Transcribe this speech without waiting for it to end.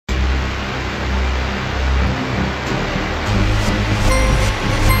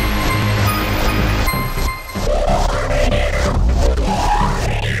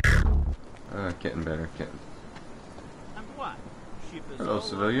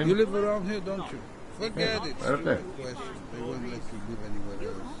civilian? You live around here, don't you? Forget it. Right up there. Question. They won't let you live anywhere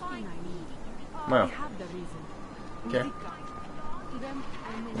else. Well. Okay.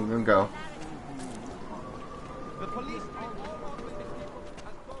 You can go.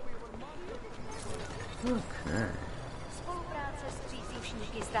 Okay.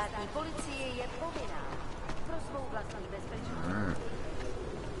 Alright.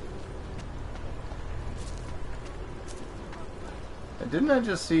 Didn't I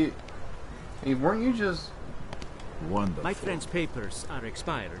just see... Hey, weren't you just... Wonderful. My friend's papers are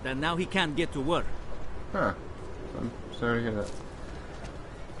expired, and now he can't get to work. Huh. I'm sorry to hear that.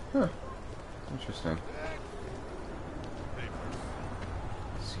 Huh. Interesting.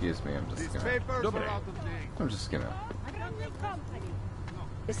 Excuse me, I'm just gonna...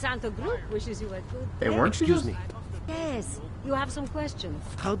 The Santo group wishes you a good Hey, day. weren't you Excuse just... me. Yes, you have some questions.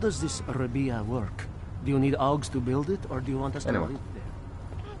 How does this Rabia work? Do you need Augs to build it, or do you want us to live there?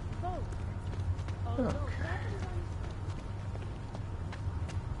 Okay.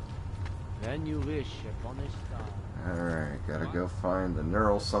 When you wish upon a star. Alright, gotta go find the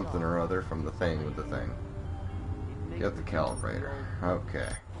neural something or other from the thing with the thing. Get the calibrator. Okay.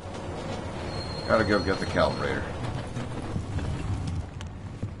 Gotta go get the calibrator.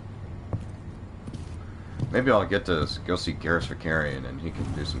 Maybe I'll get to go see Garrus Vicarian and he can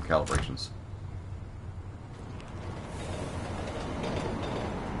do some calibrations.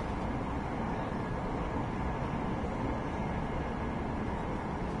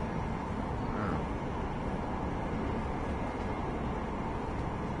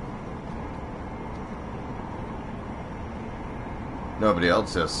 Nobody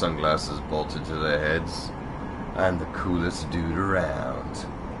else has sunglasses bolted to their heads. I'm the coolest dude around.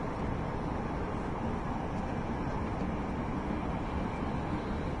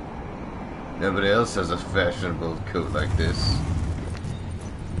 Nobody else has a fashionable coat like this.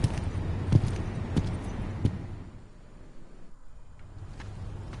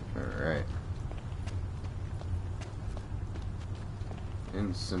 Alright.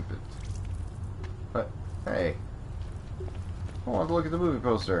 Insipid. What? Hey. I want to look at the movie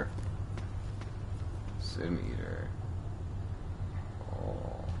poster. Sin Eater.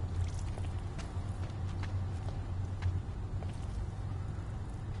 Oh.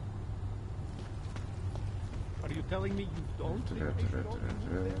 Are you telling me you don't?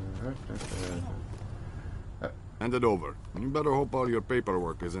 Hand it over. You better hope all your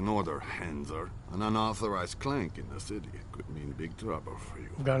paperwork is in order, Hanser. An unauthorized clank in the city could mean big trouble for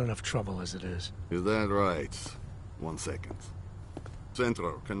you. I've got enough trouble as it is. Is that right? 1 second.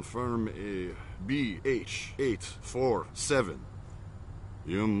 Central, confirm a BH-847.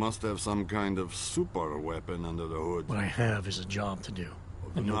 You must have some kind of super weapon under the hood. What I have is a job to do.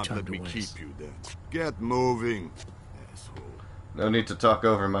 And no Not time let to me waste. keep you then. Get moving, asshole. No need to talk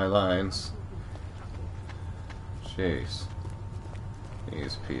over my lines. Jeez.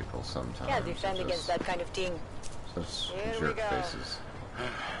 These people sometimes. Can't defend against that kind of thing. Such Here we jerk go. faces.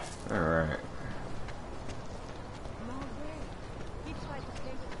 Alright.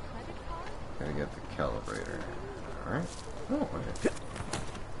 Gotta get the calibrator. Alright. Oh, okay.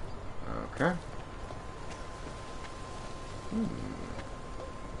 Okay.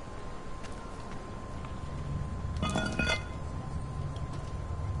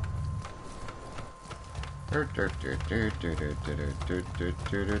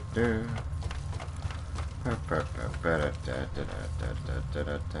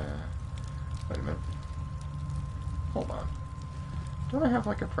 Wait a minute. Hold on. Don't I have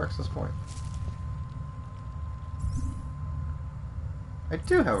like a praxis point? I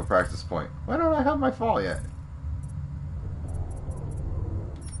do have a praxis point. Why don't I have my fall yet?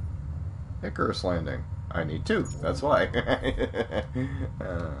 Icarus landing. I need 2. That's why.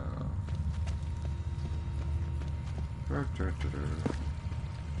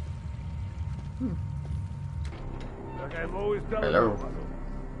 Like I've always done. Hello.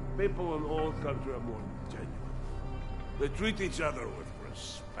 People in all country are more genuine. They treat each other with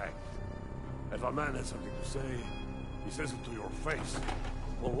respect. If a man has something to say, he says it to your face.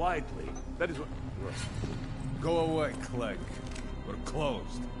 Politely. That is what... Go away, Clegg. We're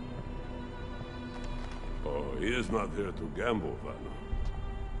closed. Oh, he is not here to gamble, Vanna.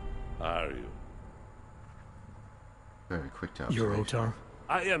 Are you? Very quick to You're Otar?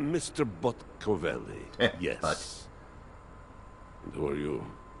 I am Mr. Botkovelli. Yes. But. And who are you?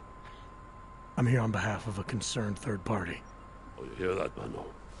 I'm here on behalf of a concerned third party. Oh, you hear that, Mano?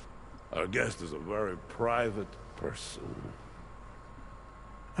 Our guest is a very private person.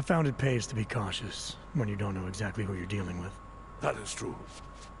 I found it pays to be cautious when you don't know exactly who you're dealing with. That is true.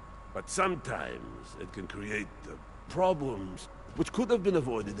 But sometimes it can create problems which could have been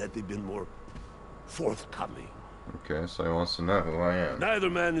avoided had they been more forthcoming. Okay, so he wants to know who I am. Neither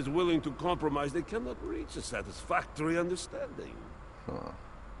man is willing to compromise. They cannot reach a satisfactory understanding. Huh.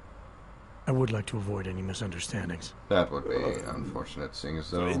 I would like to avoid any misunderstandings. That would be unfortunate, seeing as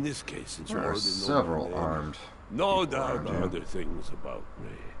So though in this case, since you there are already know several my name, armed no people doubt around there are you. other things about me.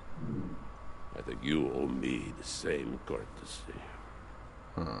 I think you owe me the same courtesy.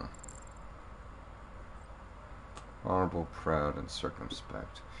 Huh. Honorable, proud, and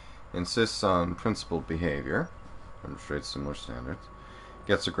circumspect. Insists on principled behavior. Demonstrates similar standards.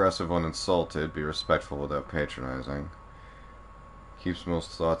 Gets aggressive when insulted. Be respectful without patronizing. Keeps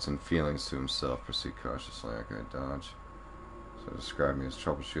most thoughts and feelings to himself. Proceed cautiously. Okay, dodge. So describe me as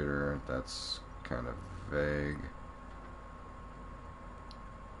troubleshooter. That's kind of vague.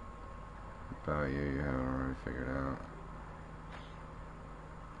 About you haven't already figured out.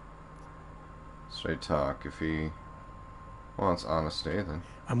 Straight talk. If he wants honesty, then...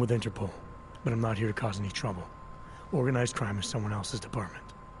 I'm with Interpol, but I'm not here to cause any trouble. Organized crime is someone else's department.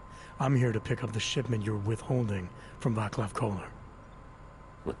 I'm here to pick up the shipment you're withholding from Václav Kohler.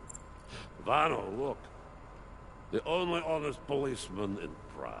 Vano, look. The only honest policeman in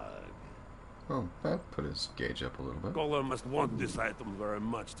Prague. Well, that put his gauge up a little bit. Kohler must want this item very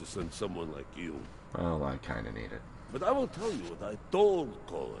much to send someone like you. Well, I kind of need it. But I will tell you what I told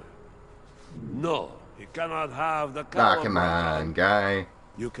Kohler. No, he cannot have the Ah, caliber. come on, guy.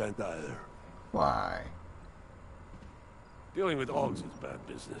 You can't either. Why? Dealing with Augs is bad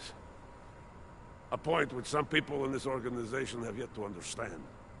business. A point which some people in this organization have yet to understand.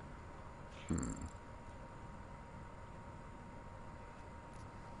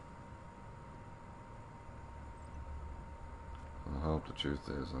 I hope the truth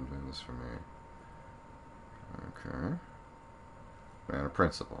is I'm doing this for me. Okay. Man of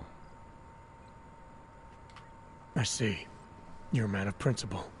principle. I see. You're a man of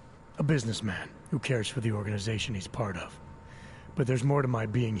principle. A businessman who cares for the organization he's part of. But there's more to my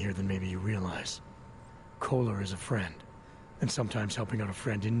being here than maybe you realize. Kohler is a friend, and sometimes helping out a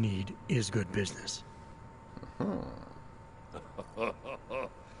friend in need is good business. You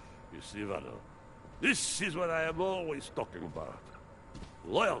see, Vano, this is what I am always talking about.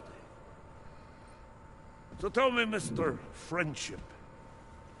 Loyalty. So tell me, Mr. Friendship,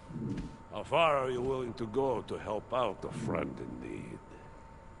 how far are you willing to go to help out a friend in need?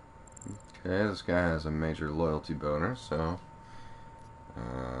 Okay, this guy has a major loyalty boner, so...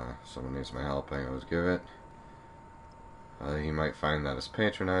 someone needs my help, I always give it. He might find that as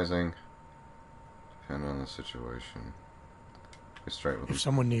patronizing. Depending on the situation. Be straight with him. If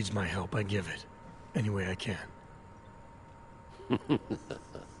someone needs my help, I give it. Any way I can.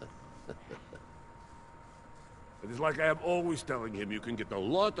 It is like I am always telling him, you can get a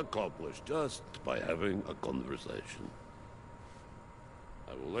lot accomplished just by having a conversation.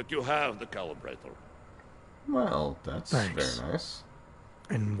 I will let you have the calibrator. Well, that's Thanks. very nice.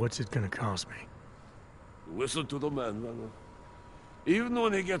 And what's it gonna cost me? Listen to the man, Vano. Even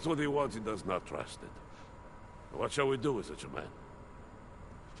when he gets what he wants, he does not trust it. What shall we do with such a man?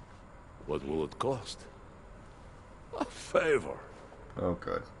 What will it cost? A favor. Oh,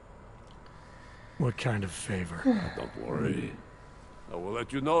 good. What kind of favor? Don't worry. I will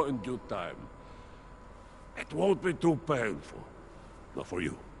let you know in due time. It won't be too painful. Not for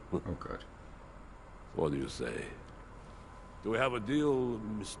you. Oh, good. What do you say? Do we have a deal,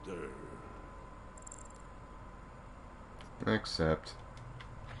 Mr. Accept.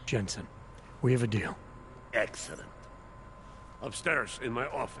 Jensen, we have a deal. Excellent. Upstairs in my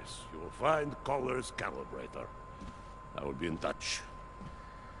office, you will find Kohler's calibrator. I will be in touch.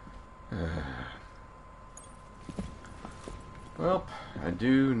 Well, I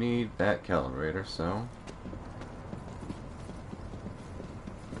do need that calibrator, so...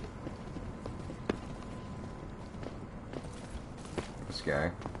 This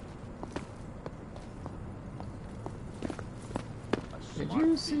guy. Did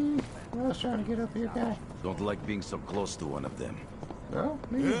you see what I was trying to get up here, guy? Don't like being so close to one of them. No,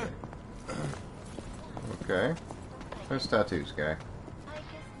 me neither. Okay. There's tattoos, guy.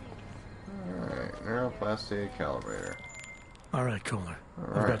 Alright, neuroplasty calibrator. All right, Kohler.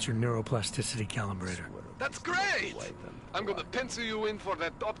 I've got your neuroplasticity calibrator. That's great! I'm gonna pencil you in for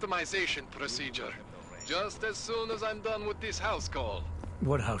that optimization procedure. Just as soon as I'm done with this house call.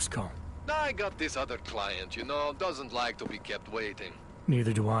 What house call? I got this other client, you know, doesn't like to be kept waiting.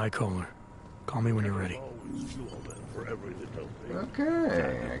 Neither do I, Kohler. Call me when you're ready.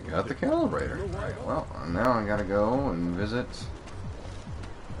 Okay, I got the calibrator. Well, now I gotta go and visit...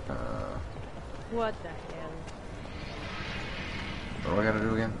 What the hell? what do I gotta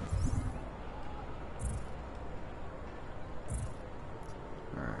do again?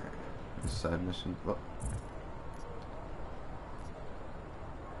 Side mission. Well,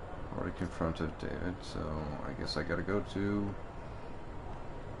 already confronted David, so I guess I gotta go to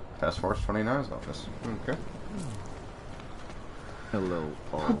Task Force 29's office. Okay. Hello,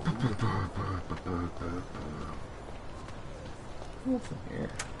 Paul. What's in here?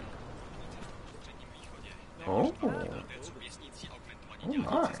 Oh. Oh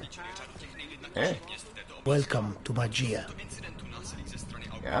my. Hey. Welcome to Magia.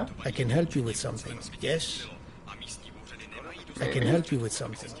 Yeah? I can help you with something, yes? I can help you with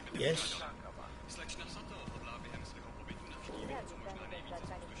something, yes?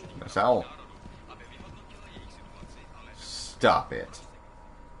 Sal. Stop it.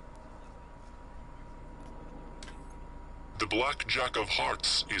 The Black Jack of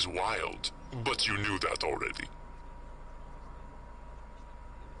Hearts is wild, but you knew that already.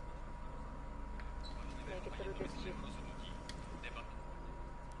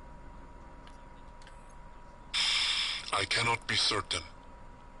 I cannot be certain.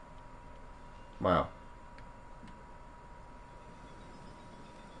 Wow.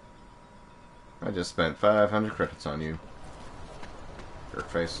 I just spent 500 credits on you. Jerk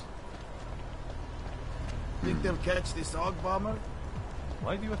face. Think they'll catch this hog bomber?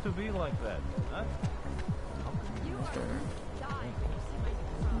 Why do you have to be like that? Huh? Okay.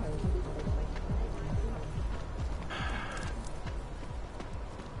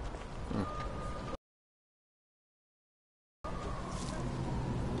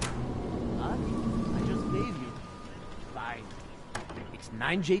 I just gave you. Fine. It's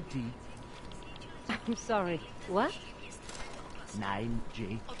 9JT. I'm sorry. What?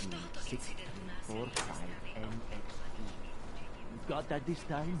 9JT 645NXT. You got that this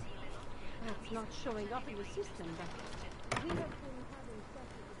time? That's not showing up in the system, but we have been having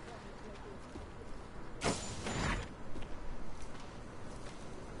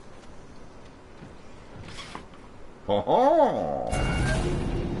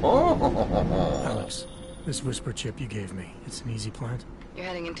Alex, this whisper chip you gave me, it's an easy plant? You're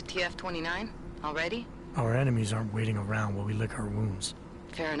heading into TF-29 already? Our enemies aren't waiting around while we lick our wounds.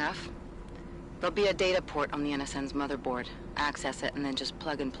 Fair enough. There'll be a data port on the NSN's motherboard. Access it and then just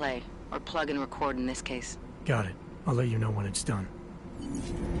plug and play. Or plug and record in this case. Got it. I'll let you know when it's done.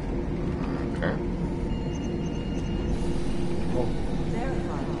 Okay.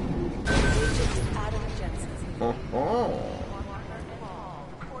 Oh. Oh.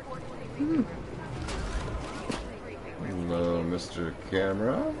 Hello, Mr.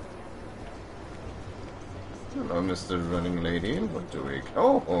 Camera. Hello, Mr. Running Lady. What do we...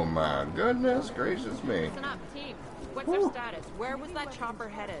 Oh my goodness gracious me. Listen up, team. What's our status? Where was that chopper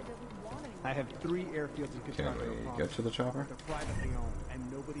headed? I have 3 airfields in Can we get to the chopper? They're privately owned,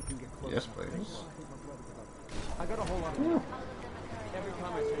 and nobody can get close. Yes, please. I got a whole lot of them. Every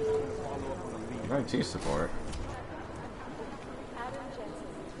time I say something to follow up on a lead. IT support.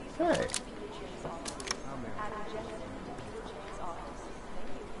 Hey.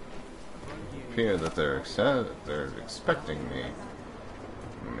 Appear that they're expecting me.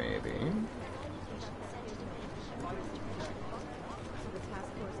 Maybe.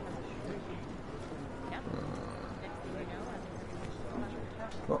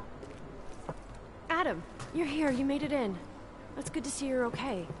 Well. Adam, you're here. You made it in. That's good to see you're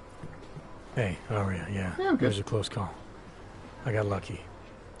okay. Hey, Aria, yeah. It was a close call. I got lucky.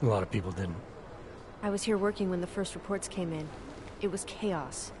 A lot of people didn't. I was here working when the first reports came in. It was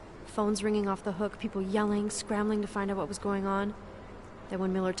chaos. Phones ringing off the hook, people yelling, scrambling to find out what was going on. Then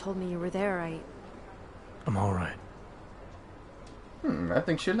when Miller told me you were there, I'm alright. I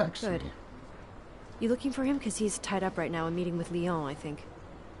think she likes Good. me. You looking for him? Because he's tied up right now and meeting with Leon, I think.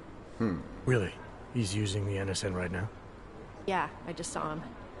 Really? He's using the NSN right now? Yeah, I just saw him.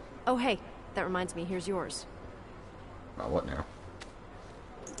 Oh, hey, that reminds me, here's yours. What now?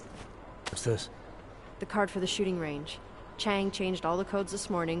 What's this? The card for the shooting range. Chang changed all the codes this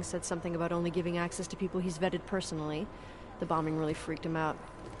morning, said something about only giving access to people he's vetted personally. The bombing really freaked him out.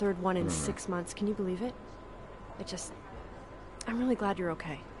 Third one in 6 months, can you believe it? I'm really glad you're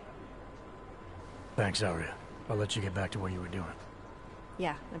okay. Thanks, Aria. I'll let you get back to what you were doing.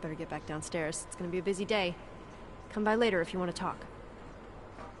 Yeah, I better get back downstairs. It's gonna be a busy day. Come by later if you want to talk.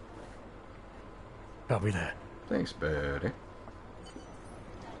 Copy that. Thanks, Betty.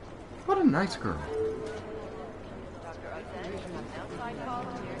 What a nice girl.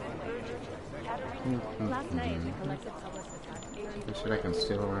 Last night, we collected public Shit I can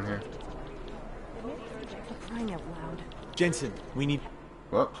steal around here. For crying out loud. Jensen, we need...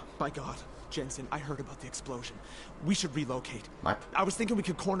 What? My God. Jensen, I heard about the explosion. We should relocate. What? I was thinking we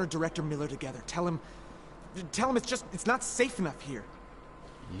could corner Director Miller together. Tell him it's not safe enough here.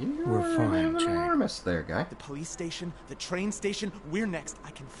 We're fine, Chang. Enormous there, guy. The police station, the train station, we're next.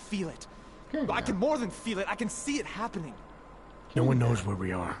 I can feel it. Okay, I can more than feel it. I can see it happening. No one knows where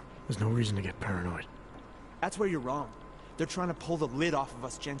we are. There's no reason to get paranoid. That's where you're wrong. They're trying to pull the lid off of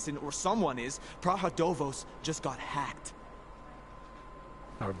us, Jensen, or someone is. Devos just got hacked.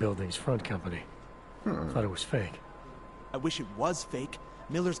 Our building's front company. Thought it was fake. I wish it was fake.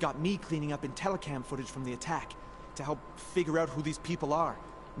 Miller's got me cleaning up IntelliCam footage from the attack to help figure out who these people are.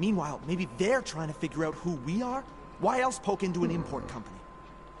 Meanwhile, maybe they're trying to figure out who we are? Why else poke into an import company?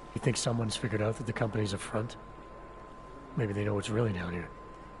 You think someone's figured out that the company's a front? Maybe they know what's really down here.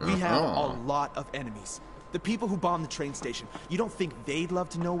 We have a lot of enemies. The people who bombed the train station. You don't think they'd love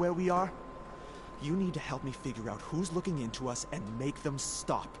to know where we are? You need to help me figure out who's looking into us and make them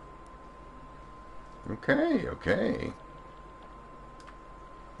stop. Okay, okay.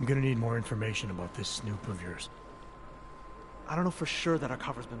 I'm gonna need more information about this snoop of yours. I don't know for sure that our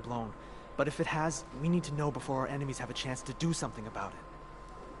cover's been blown, but if it has, we need to know before our enemies have a chance to do something about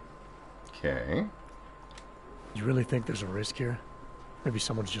it. Okay. You really think there's a risk here? Maybe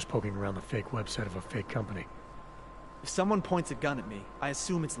someone's just poking around the fake website of a fake company. If someone points a gun at me, I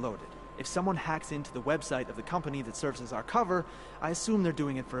assume it's loaded. If someone hacks into the website of the company that serves as our cover, I assume they're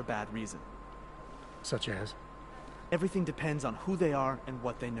doing it for a bad reason. Such as? Everything depends on who they are and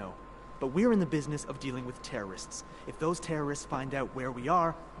what they know. But we're in the business of dealing with terrorists. If those terrorists find out where we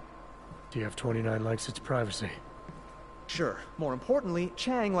are... DF 29 likes its privacy. Sure. More importantly,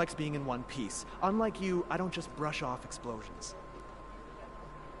 Chang likes being in one piece. Unlike you, I don't just brush off explosions.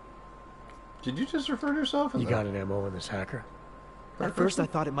 Did you just refer to yourself as You got an MO in this hacker? At first I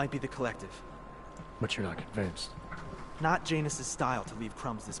thought it might be the Collective. But you're not convinced. Not Janus's style to leave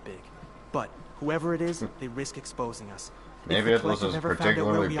crumbs this big. But whoever it is, they risk exposing us. Maybe it was a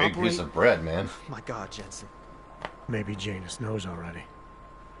particularly big piece of bread, man. My God, Jensen. Maybe Janus knows already.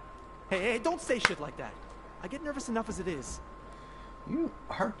 Hey, don't say shit like that. I get nervous enough as it is. You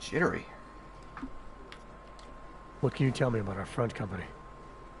are jittery. What can you tell me about our front company?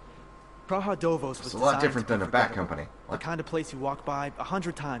 Devos was It's a lot different than a back company. The kind of place you walk by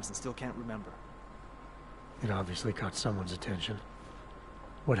 100 times and still can't remember. It obviously caught someone's attention.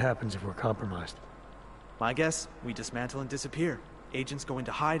 What happens if we're compromised? My guess, we dismantle and disappear. Agents go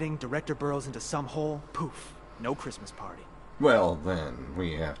into hiding, director burrows into some hole, poof, no Christmas party. Well, then,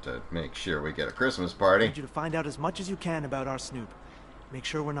 we have to make sure we get a Christmas party. I need you to find out as much as you can about our Snoop. Make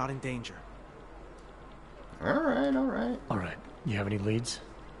sure we're not in danger. Alright, alright. Alright, you have any leads?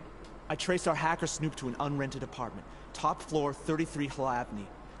 I traced our hacker Snoop to an unrented apartment. Top floor, 33 Hill Avenue,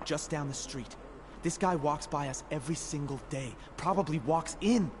 just down the street. This guy walks by us every single day. Probably walks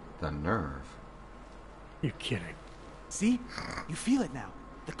in. The nerve. You're kidding. See? You feel it now.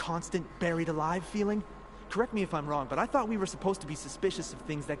 The constant buried alive feeling. Correct me if I'm wrong, but I thought we were supposed to be suspicious of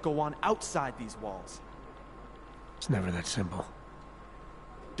things that go on outside these walls. It's never that simple.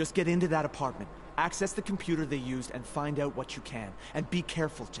 Just get into that apartment, access the computer they used, and find out what you can. And be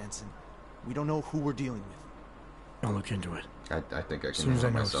careful, Jensen. We don't know who we're dealing with. I'll look into it. I think I As can soon as I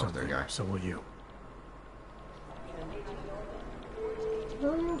know myself something, there, guy. so will you.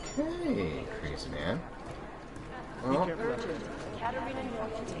 Okay, crazy man. Well,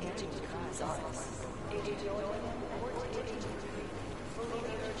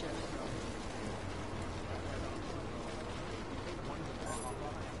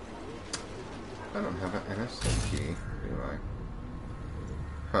 I don't have an NSC key, do I?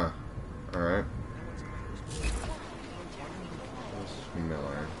 Huh. Alright. That's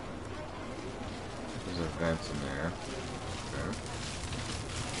Miller. There's events in there. Okay.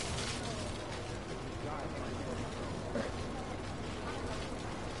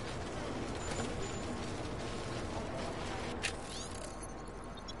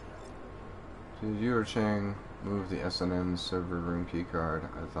 Did you or Chang move the SNN server room keycard?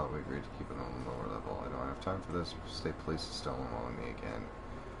 I thought we agreed to keep it on a lower level. I don't have time for this. State police is stolen on me again.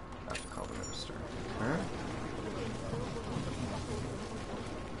 I have to call the minister. Alright.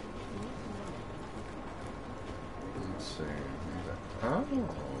 Let's see. Oh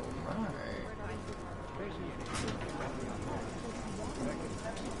my.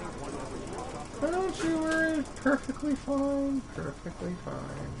 Don't you worry. Perfectly fine. Perfectly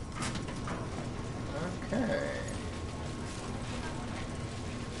fine. Okay.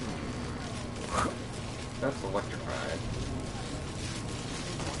 That's electrified.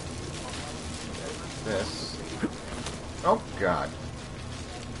 This. Oh god.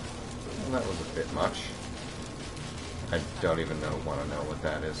 Well, that was a bit much. I don't even want to know what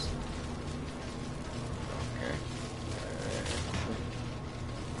that is. Okay.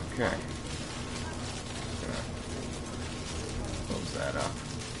 Okay. Close that up.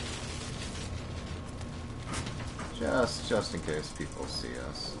 Just in case people see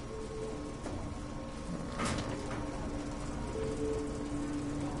us.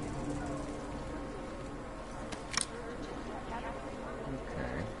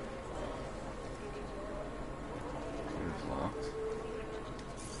 Okay. It's locked.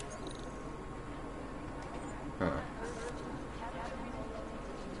 Huh.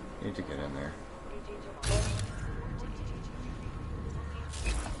 Need to get in there.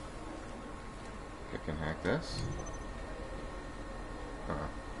 I can hack this. Huh.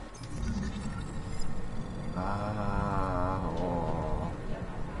 Oh.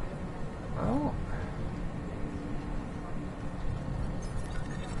 Oh.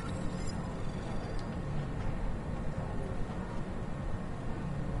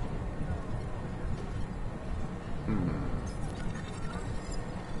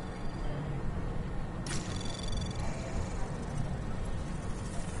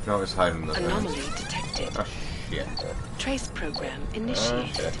 Can always hide in the Anomaly detected. Oh shit. Trace program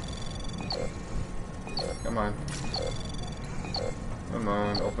initiated. Come on. Come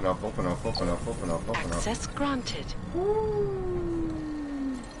on. Open up, open up, open up, open up, open up. Access granted.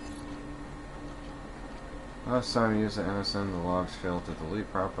 Last time I used the NSN, the logs failed to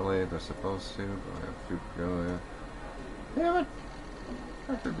delete properly. They're supposed to, but I have to go. Damn it!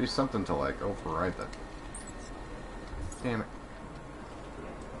 There could be something to like override that. Damn it.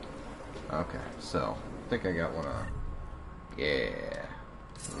 Okay, so I think I got one on. Yeah,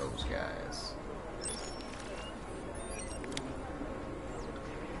 those guys.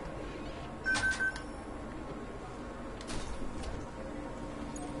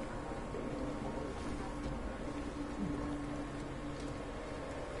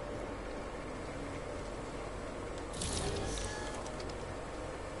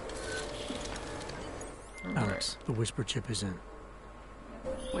 Alex, the whisper chip is in.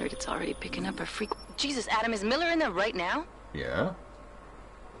 Weird, it's already picking up a freak. Jesus, Adam, is Miller in there right now? Yeah.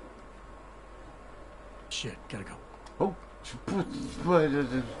 Shit, gotta go. Oh.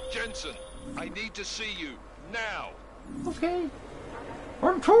 Jensen, I need to see you now. Okay.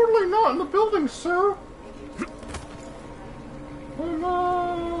 I'm totally not in the building, sir.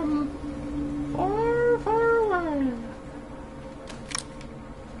 I'm far, far away.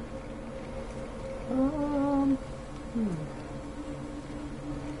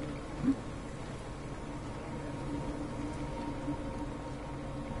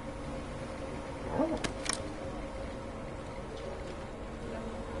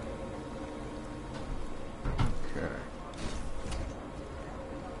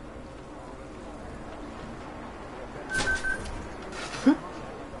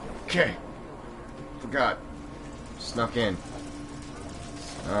 Okay. Forgot. Snuck in.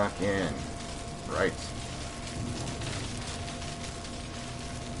 Snuck in. Right.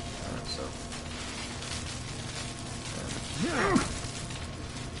 Alright, so.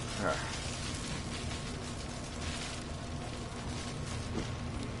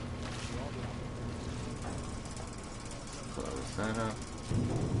 Close that up.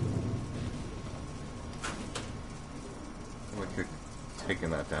 We could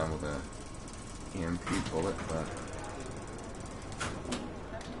taken that down with a EMP bullet, but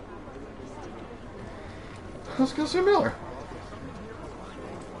let's go see Miller.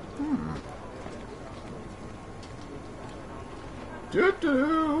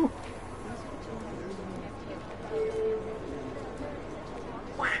 Doo-doo.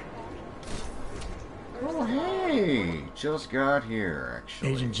 Oh hey, just got here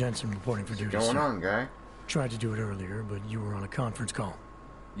actually. Agent Jensen reporting for duty. What's going on, guy? Tried to do it earlier, but you were on a conference call.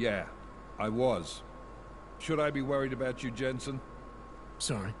 Yeah, I was. Should I be worried about you, Jensen?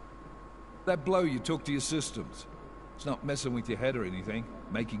 Sorry. That blow you took to your systems. It's not messing with your head or anything,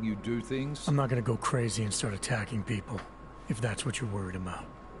 making you do things. I'm not gonna go crazy and start attacking people, if that's what you're worried about.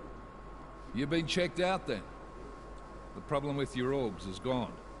 You've been checked out then. The problem with your orbs is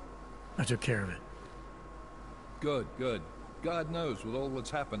gone. I took care of it. Good, good. God knows with all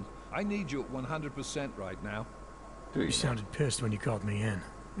that's happened, I need you at 100% right now. You sounded pissed when you called me in.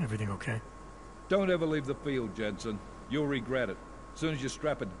 Everything okay? Don't ever leave the field, Jensen. You'll regret it. As soon as you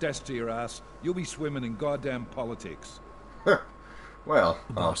strap a desk to your ass, you'll be swimming in goddamn politics. Well,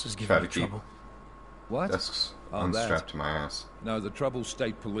 the boss is try giving to you keep trouble. What? Desks Oh, unstrapped to my ass. No, the trouble's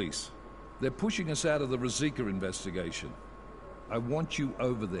state police. They're pushing us out of the Razika investigation. I want you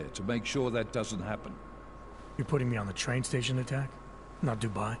over there to make sure that doesn't happen. You're putting me on the train station attack? Not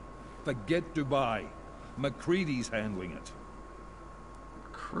Dubai? Forget Dubai. McCready's handling it.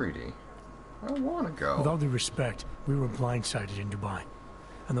 McCready? I want to go. With all due respect, we were blindsided in Dubai.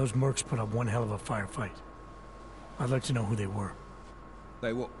 And those mercs put up one hell of a firefight. I'd like to know who they were.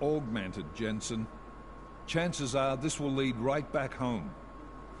 They were augmented, Jensen. chances are this will lead right back home.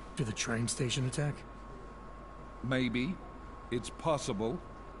 To the train station attack? Maybe. It's possible.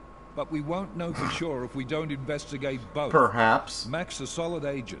 But we won't know for sure if we don't investigate both. Perhaps. Mac's a solid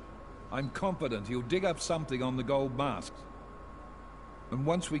agent. I'm confident he'll dig up something on the gold masks. And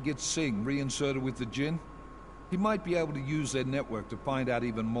once we get Singh reinserted with the Jinn, he might be able to use their network to find out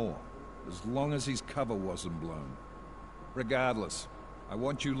even more, as long as his cover wasn't blown. Regardless, I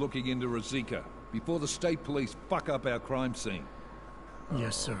want you looking into Rosika before the state police fuck up our crime scene.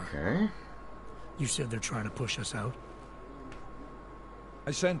 Yes, sir. Okay. You said they're trying to push us out?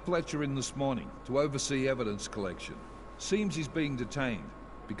 I sent Fletcher in this morning to oversee evidence collection. Seems he's being detained,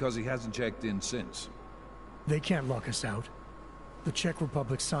 because he hasn't checked in since. They can't lock us out. The Czech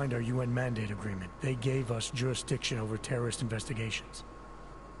Republic signed our UN mandate agreement. They gave us jurisdiction over terrorist investigations.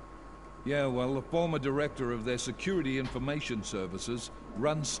 Yeah, well, the former director of their security information services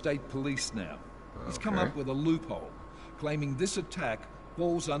runs state police now. He's come up with a loophole, claiming this attack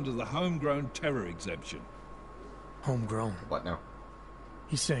falls under the homegrown terror exemption. Homegrown? What now?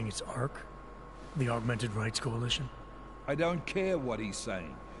 He's saying it's ARC? The Augmented Rights Coalition? I don't care what he's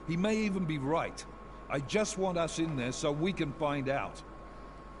saying. He may even be right. I just want us in there so we can find out.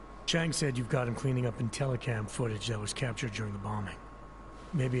 Chang said you've got him cleaning up Intellicam footage that was captured during the bombing.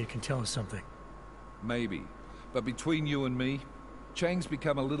 Maybe it can tell us something. Maybe. But between you and me, Chang's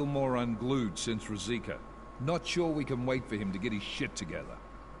become a little more unglued since Rosika. Not sure we can wait for him to get his shit together.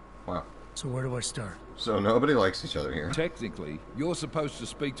 Wow. So where do I start? So nobody likes each other here. Technically, you're supposed to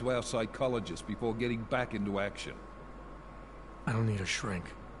speak to our psychologist before getting back into action. I don't need a shrink.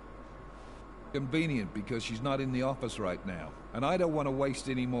 Convenient because she's not in the office right now, and I don't want to waste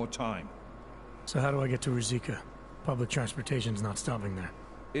any more time. So how do I get to Rosika? Public transportation's not stopping there.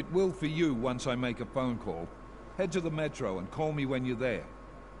 It will for you once I make a phone call. Head to the metro and call me when you're there.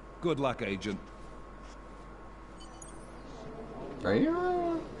 Good luck, Agent. Are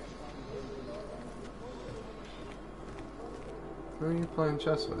you? Who are you playing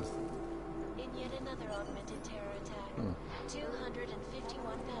chess with? In yet another augmented terror attack,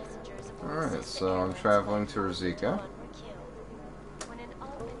 251 passengers aboard Alright, so I'm traveling to Rosika.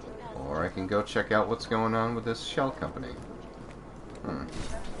 Or I can go check out what's going on with this shell company.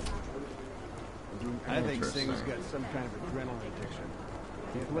 I think Singh's got some kind of adrenaline addiction.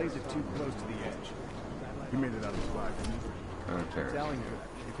 He plays it too close to the edge. He made it out alive. I'm telling you,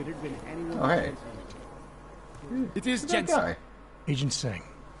 if it had been anyone Oh, hey. It is that guy. Agent Singh.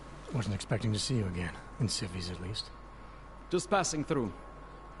 Wasn't expecting to see you again. In civvies, at least. Just passing through.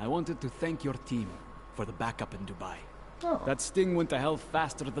 I wanted to thank your team for the backup in Dubai. Oh. That sting went to hell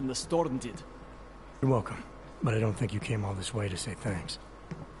faster than the storm did. You're welcome. But I don't think you came all this way to say thanks.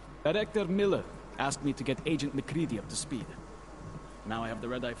 Director Miller asked me to get Agent McCready up to speed. Now I have the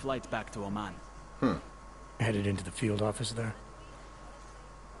red-eye flight back to Oman. Headed into the field office there?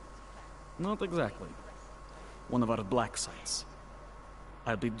 Not exactly. One of our black sites.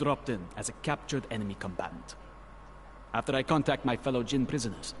 I'll be dropped in as a captured enemy combatant. After I contact my fellow Jinn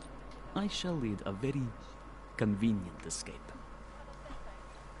prisoners, I shall lead a very convenient escape.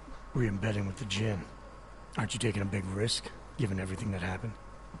 Re-embedding with the Jinn. Aren't you taking a big risk, given everything that happened?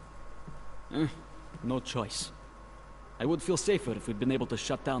 No choice. I would feel safer if we'd been able to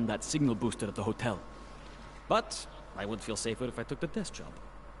shut down that signal booster at the hotel. But I would feel safer if I took the desk job.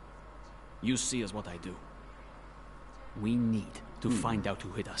 You see is what I do. We need to find out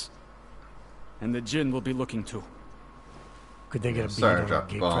who hit us. And the Jinn will be looking too. Could they get a beat Sorry, on drop our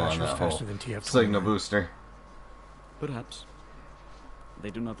the gate ball on crashers that faster whole than TF-29? signal booster. Perhaps.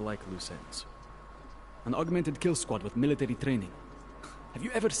 They do not like loose ends. An augmented kill squad with military training. Have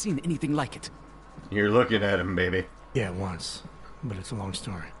you ever seen anything like it? You're looking at him, baby. Yeah, once. But it's a long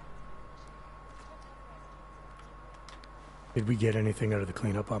story. Did we get anything out of the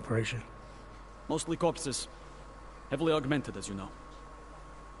cleanup operation? Mostly corpses. Heavily augmented, as you know.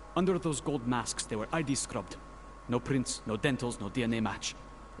 Under those gold masks, they were ID scrubbed. No prints, no dentals, no DNA match.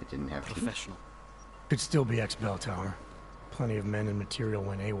 It didn't have Professional. Could still be ex-Bell Tower. Plenty of men and material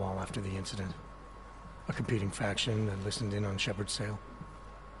went AWOL after the incident. A competing faction that listened in on Shepard's sale.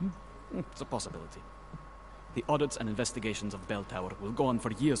 It's a possibility. The audits and investigations of Bell Tower will go on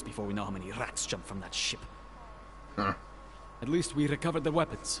for years before we know how many rats jumped from that ship. At least we recovered the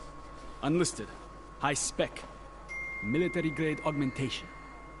weapons. Unlisted. High spec. Military-grade augmentation.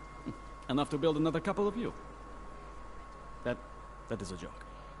 Enough to build another couple of you. That is a joke.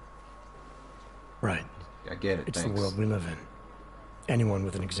 Right. I get it, It's thanks. the world we live in. Anyone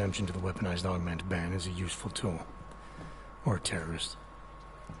with an exemption to the weaponized augment ban is a useful tool. Or a terrorist.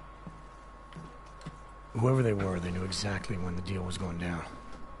 Whoever they were, they knew exactly when the deal was going down.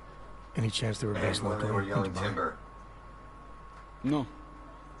 Any chance they were based when locally they were in yelling Dubai? timber. No.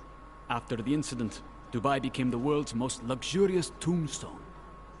 After the incident, Dubai became the world's most luxurious tombstone.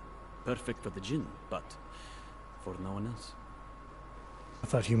 Perfect for the jinn, but for no one else. I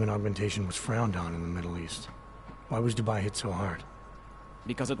thought human augmentation was frowned on in the Middle East. Why was Dubai hit so hard?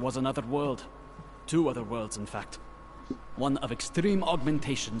 Because it was another world. Two other worlds, in fact. One of extreme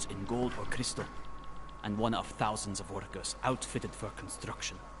augmentations in gold or crystal, and one of thousands of workers outfitted for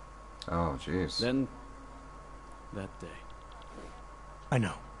construction. Oh, jeez. Then, that day. I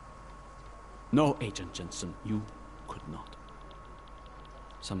know. No, Agent Jensen, you could not.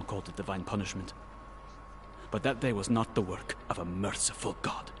 Some called it divine punishment. But that day was not the work of a merciful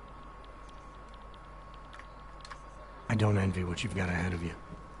God. I don't envy what you've got ahead of you.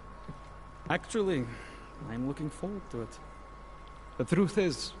 Actually, I'm looking forward to it. The truth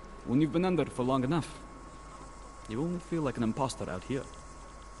is, when you've been under for long enough, you only feel like an imposter out here,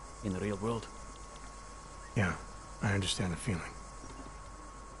 in the real world. Yeah, I understand the feeling.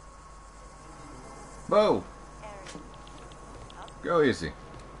 Whoa! Go easy.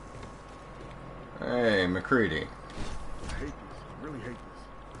 Hey, McCready. I hate this. I really hate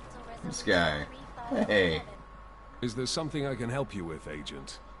this. This guy. Hey. Is there something I can help you with,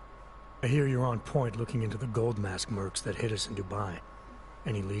 Agent? I hear you're on point looking into the gold mask mercs that hit us in Dubai.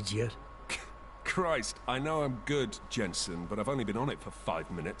 Any leads yet? Christ, I know I'm good, Jensen, but I've only been on it for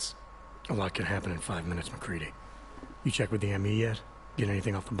 5 minutes. A lot can happen in 5 minutes, McCready. You checked with the ME yet? Get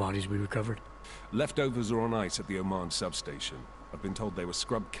anything off the bodies we recovered? Leftovers are on ice at the Oman substation. I've been told they were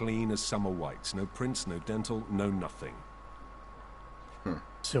scrubbed clean as summer whites. No prints, no dental, no nothing.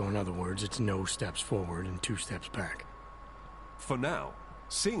 So in other words, it's no steps forward and 2 steps back. For now.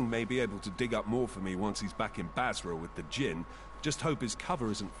 Singh may be able to dig up more for me once he's back in Basra with the Jinn. Just hope his cover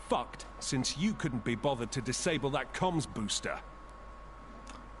isn't fucked, since you couldn't be bothered to disable that comms booster.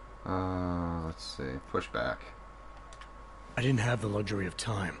 Let's see. Push back. I didn't have the luxury of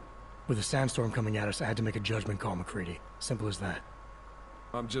time. With a sandstorm coming at us, I had to make a judgment call, McCready. Simple as that.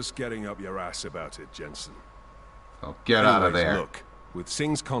 I'm just getting up your ass about it, Jensen. Oh, get out of Anyways, there. Look, with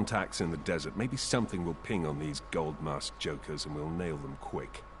Singh's contacts in the desert, maybe something will ping on these gold mask jokers and we'll nail them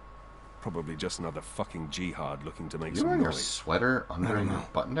quick. Probably just another fucking jihad looking to make You some wearing your noise. sweater I under don't your know.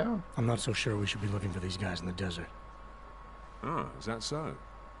 button down? I'm not so sure we should be looking for these guys in the desert. Ah, is that so?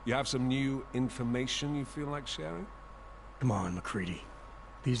 You have some new information you feel like sharing? Come on, McCready.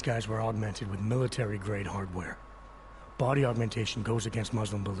 These guys were augmented with military-grade hardware. Body augmentation goes against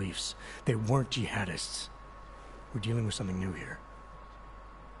Muslim beliefs. They weren't jihadists. We're dealing with something new here.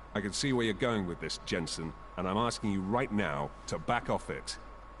 I can see where you're going with this, Jensen, and I'm asking you right now to back off it.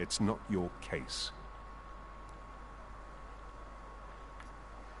 It's not your case.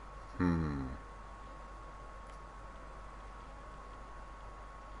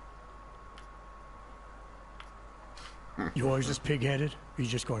 You always this pig-headed? Or are you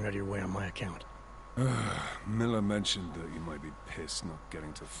just going out of your way on my account? Miller mentioned that you might be pissed not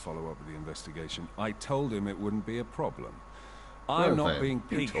getting to follow up with the investigation. I told him it wouldn't be a problem. I'm Well, not then, being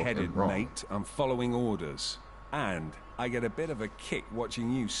you told him pig-headed, wrong. mate. I'm following orders. And I get a bit of a kick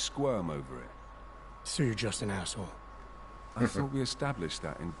watching you squirm over it. So you're just an asshole. I thought we established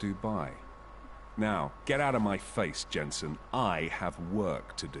that in Dubai. Now, get out of my face, Jensen. I have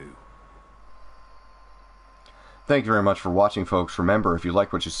work to do. Thank you very much for watching, folks. Remember, if you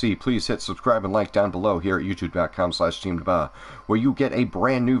like what you see, please hit subscribe and like down below here at youtube.com/TeamDBAH, where you get a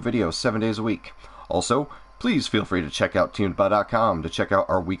brand new video 7 days a week. Also, please feel free to check out TeamDBAH.com to check out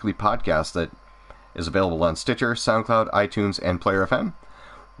our weekly podcast that is available on Stitcher, SoundCloud, iTunes, and Player FM.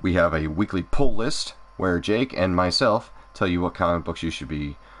 We have a weekly pull list where Jake and myself tell you what comic books you should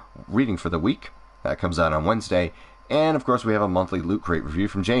be reading for the week. That comes out on Wednesday. And, of course, we have a monthly Loot Crate review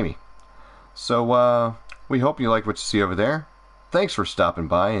from Jamie. So, we hope you like what you see over there. Thanks for stopping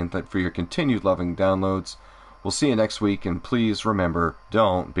by and for your continued loving downloads. We'll see you next week, and please remember,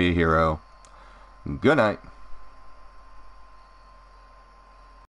 don't be a hero. Good night.